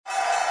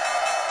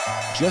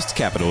Just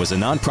Capital is a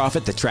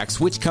nonprofit that tracks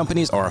which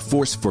companies are a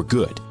force for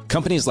good.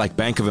 Companies like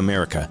Bank of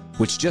America,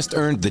 which just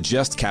earned the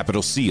Just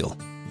Capital seal.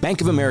 Bank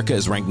of America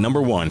is ranked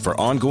 #1 for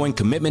ongoing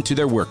commitment to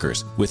their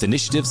workers with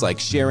initiatives like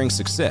Sharing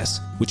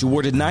Success, which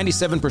awarded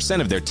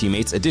 97% of their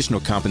teammates additional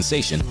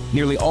compensation,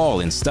 nearly all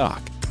in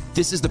stock.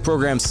 This is the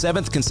program's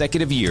 7th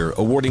consecutive year,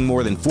 awarding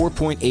more than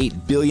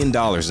 $4.8 billion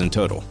in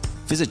total.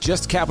 Visit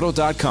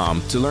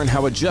justcapital.com to learn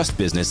how a just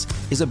business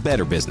is a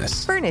better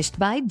business. Furnished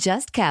by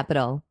Just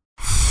Capital.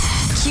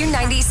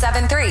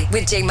 Q97.3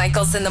 with Jay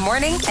Michaels in the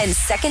morning and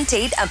Second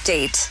Date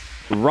Update.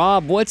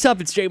 Rob, what's up?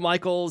 It's Jay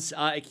Michaels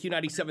at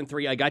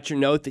Q97.3. I got your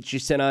note that you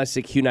sent us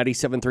at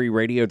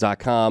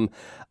Q973radio.com.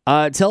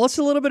 Tell us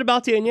a little bit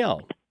about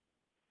Danielle.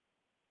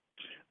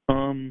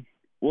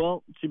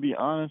 Well, to be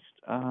honest,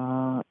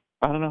 I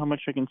don't know how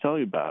much I can tell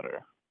you about her.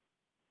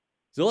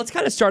 So let's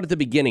kind of start at the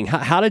beginning.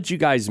 How did you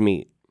guys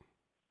meet?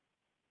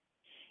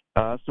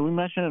 So we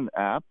met in an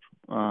app,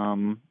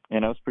 and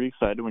I was pretty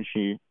excited when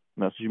she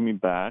messaged me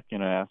back,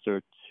 and I asked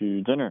her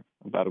to dinner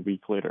about a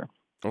week later.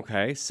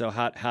 Okay, so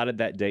how did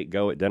that date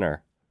go at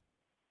dinner?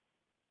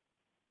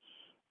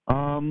 It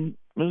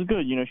was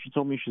good. You know, she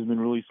told me she's been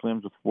really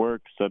slammed with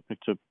work, so I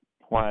picked a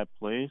quiet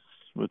place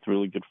with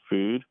really good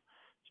food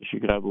so she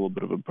could have a little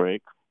bit of a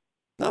break.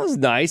 That was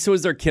nice. So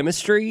was there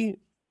chemistry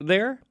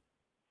there?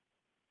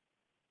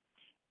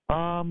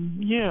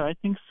 Yeah, I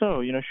think so.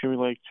 You know, she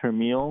really liked her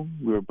meal.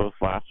 We were both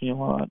laughing a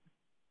lot.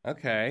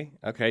 Okay,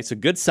 so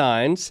good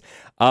signs.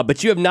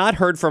 But you have not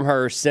heard from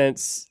her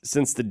since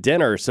the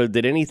dinner. So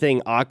did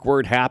anything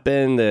awkward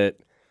happen that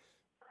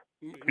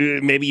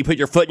maybe you put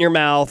your foot in your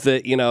mouth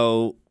that, you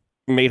know,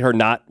 made her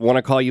not want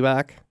to call you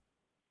back?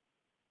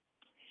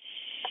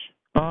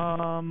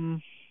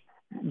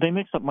 They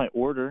mixed up my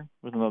order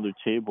with another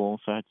table,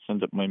 so I had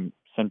to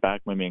send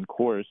back my main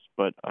course,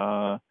 but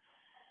I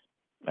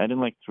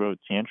didn't throw a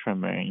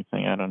tantrum or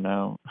anything. I don't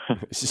know.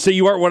 So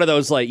you weren't one of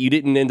those, you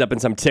didn't end up in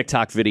some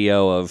TikTok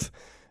video of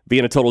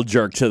being a total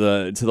jerk to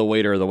the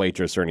waiter or the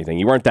waitress or anything.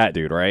 You weren't that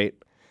dude, right?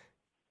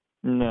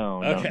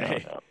 No.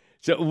 Okay. No.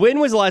 So when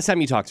was the last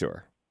time you talked to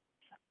her?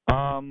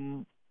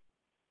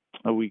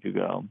 A week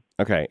ago.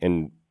 Okay,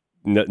 and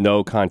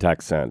no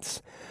contact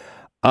since.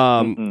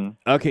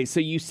 Okay, so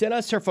you sent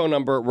us her phone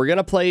number. We're going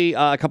to play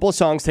a couple of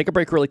songs, take a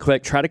break really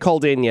quick, try to call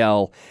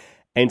Danielle,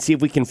 and see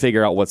if we can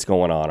figure out what's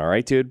going on. All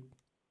right, dude?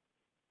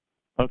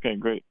 Okay,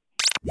 great.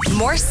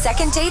 More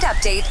Second Date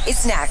Update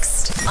is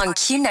next on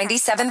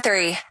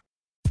Q97.3.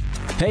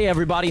 Hey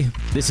everybody,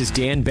 this is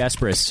Dan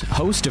Bespris,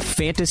 host of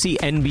Fantasy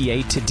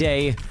NBA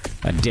Today,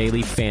 a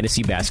daily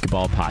fantasy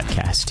basketball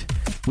podcast.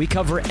 We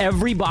cover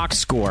every box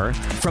score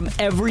from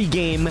every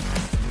game,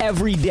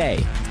 every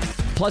day.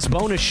 Plus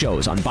bonus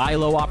shows on buy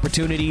low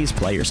opportunities,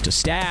 players to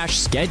stash,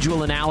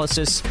 schedule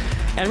analysis,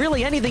 and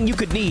really anything you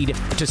could need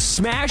to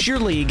smash your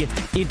league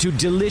into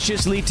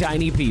deliciously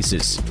tiny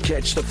pieces.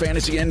 Catch the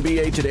Fantasy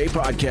NBA Today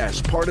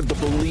podcast, part of the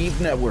Believe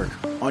Network,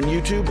 on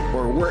YouTube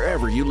or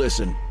wherever you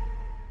listen.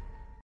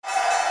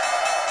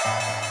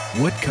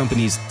 What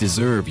companies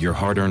deserve your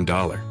hard-earned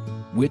dollar?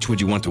 Which would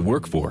you want to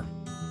work for?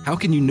 How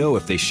can you know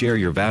if they share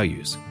your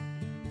values?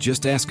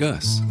 Just ask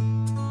us.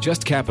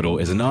 Just Capital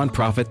is a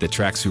nonprofit that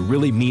tracks who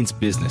really means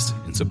business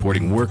in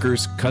supporting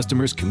workers,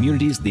 customers,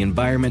 communities, the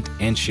environment,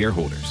 and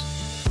shareholders.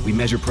 We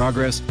measure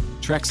progress,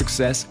 track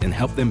success, and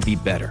help them be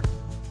better.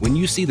 When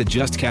you see the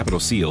Just Capital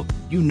seal,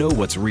 you know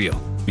what's real,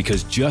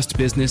 because just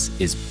business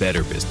is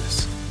better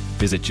business.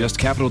 Visit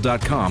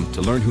justcapital.com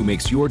to learn who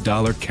makes your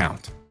dollar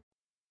count.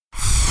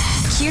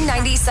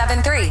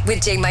 Q97.3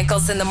 with Jay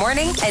Michaels in the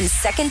morning and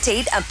Second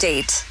Date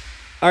Update.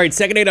 All right,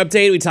 Second Date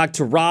Update. We talked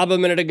to Rob a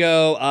minute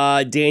ago.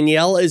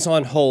 Danielle is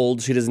on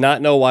hold. She does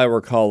not know why we're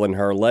calling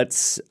her.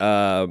 Let's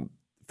phone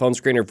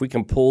screener if we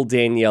can pull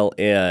Danielle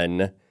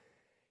in.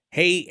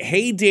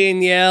 Hey,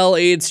 Danielle.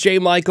 It's Jay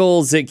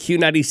Michaels at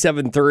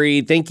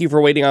Q97.3. Thank you for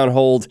waiting on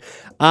hold.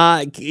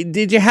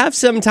 Did you have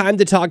some time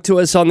to talk to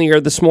us on the air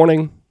this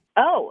morning?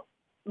 Oh,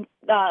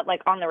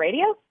 on the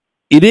radio?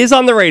 It is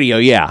on the radio,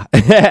 yeah.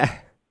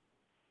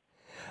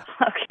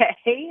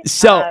 Okay.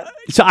 So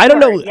I don't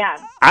know. Yeah.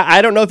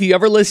 I don't know if you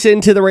ever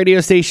listen to the radio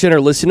station or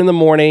listen in the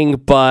morning,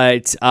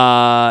 but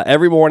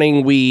every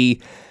morning we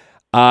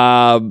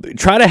try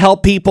to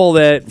help people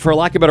that, for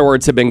lack of better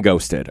words, have been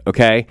ghosted.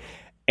 Okay,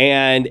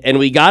 and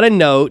we got a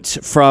note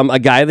from a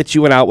guy that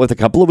you went out with a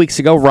couple of weeks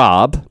ago,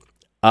 Rob,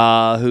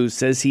 who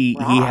says he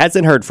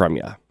hasn't heard from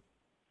you.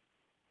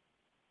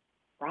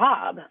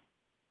 Rob.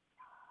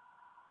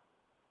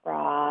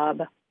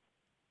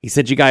 He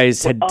said you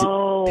guys had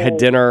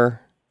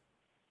dinner.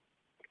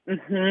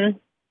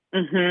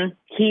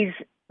 He's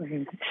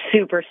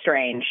super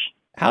strange.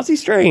 How's he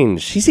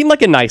strange? He seemed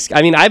like a nice guy.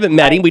 I mean, I haven't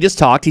met him. We just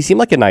talked. He seemed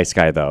like a nice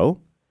guy, though.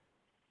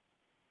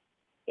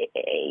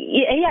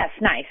 Yes,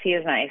 nice. He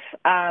is nice.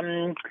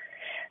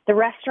 The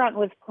restaurant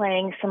was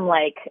playing some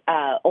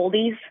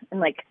oldies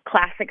and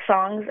classic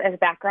songs as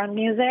background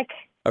music.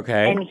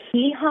 Okay. And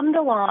he hummed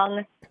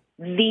along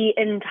the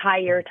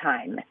entire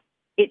time.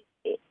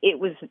 It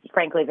was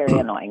frankly very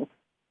annoying.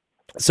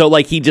 So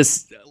he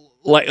just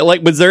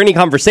Like, was there any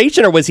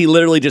conversation, or was he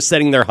literally just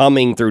sitting there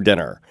humming through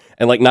dinner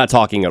and like not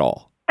talking at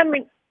all? I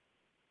mean,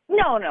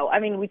 no. I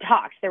mean, we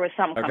talked. There was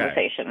some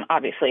conversation,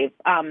 obviously.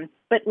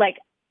 But like,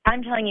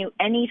 I'm telling you,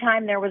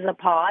 anytime there was a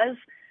pause,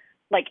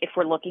 like if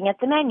we're looking at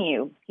the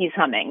menu, he's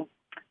humming.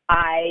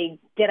 I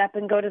get up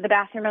and go to the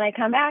bathroom and I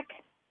come back,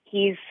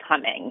 he's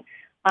humming.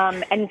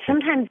 And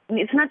sometimes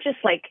it's not just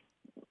like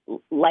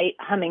light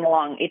humming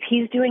along. If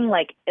he's doing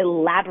like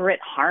elaborate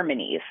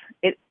harmonies,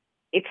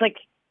 it's like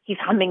he's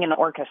humming an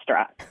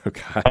orchestra.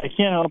 Okay. I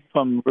can't help if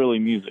I'm really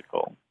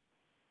musical.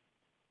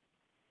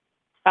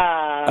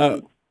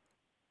 Rob,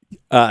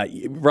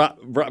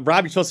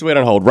 you're supposed to wait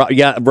on hold.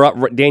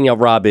 Danielle,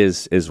 Rob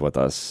is with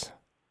us.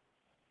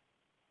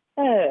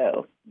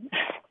 Oh.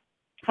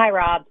 Hi,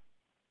 Rob.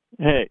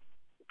 Hey.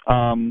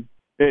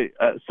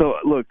 So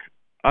look,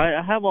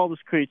 I have all this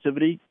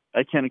creativity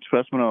I can't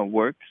express when I'm at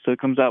work, so it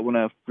comes out when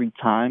I have free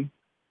time.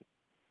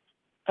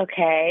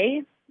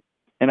 Okay.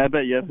 And I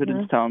bet you have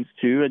hidden talents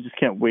too. I just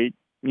can't wait,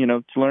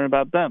 to learn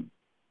about them.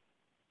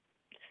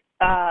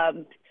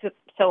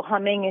 So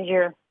humming is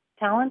your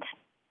talent?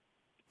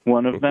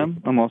 One of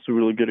them. I'm also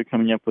really good at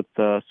coming up with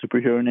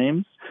superhero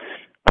names.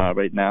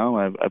 Right now,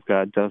 I've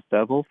got Dust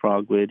Devil,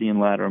 Frog Lady, and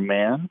Ladder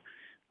Man.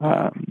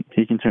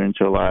 He can turn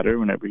into a ladder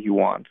whenever he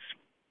wants.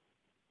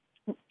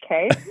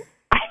 Okay.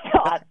 I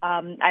thought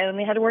I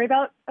only had to worry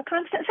about a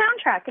constant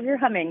soundtrack of your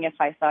humming if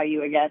I saw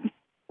you again.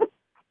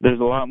 There's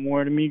a lot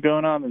more to me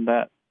going on than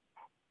that.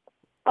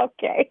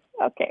 Okay.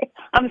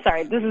 I'm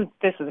sorry. This is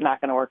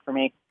not going to work for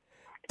me.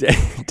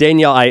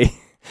 Danielle,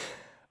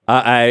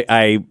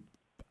 I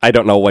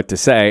don't know what to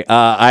say.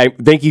 I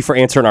thank you for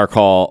answering our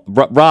call,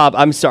 Rob.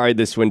 I'm sorry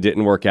this one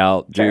didn't work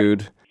out,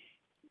 dude. Sure.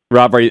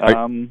 Rob, are you?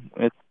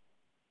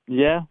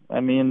 Yeah. I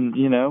mean,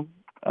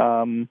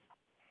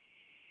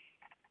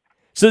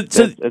 So it's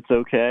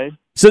okay.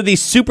 So the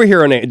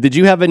superhero name. Did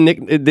you have a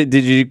nick? Did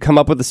you come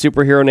up with a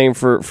superhero name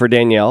for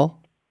Danielle?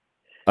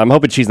 I'm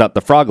hoping she's not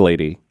the Frog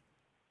Lady.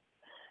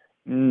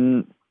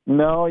 No,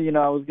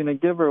 I was gonna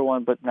give her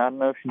one, but I don't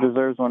know if she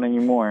deserves one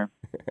anymore.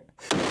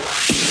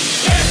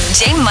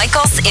 Jay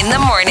Michaels in the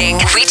morning.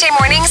 Weekday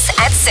mornings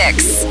at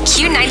 6.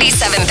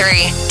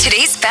 Q97.3.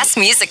 Today's best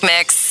music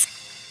mix.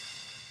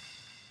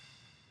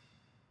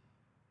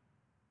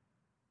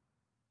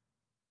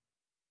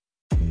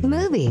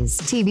 Movies,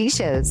 TV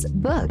shows,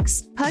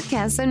 books,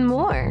 podcasts, and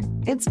more.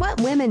 It's What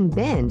Women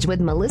Binge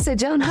with Melissa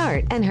Joan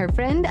Hart and her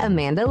friend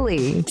Amanda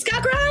Lee.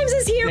 Scott Grimes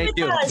is here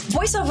with us.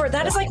 Voiceover,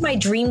 that is like my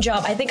dream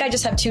job. I think I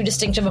just have too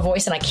distinct of a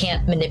voice and I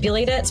can't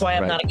manipulate it. That's why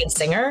I'm not a good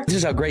singer. This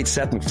is how great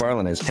Seth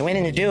MacFarlane is. I went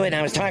in to do it and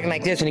I was talking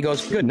like this and he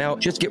goes, good, now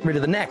just get rid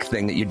of the neck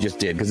thing that you just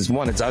did because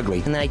it's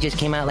ugly. And then I just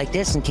came out like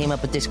this and came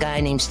up with this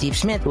guy named Steve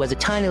Smith who has a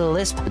tiny little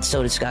lisp, but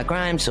so does Scott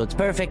Grimes, so it's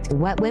perfect.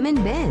 What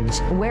Women Binge,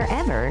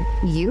 wherever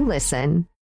you listen.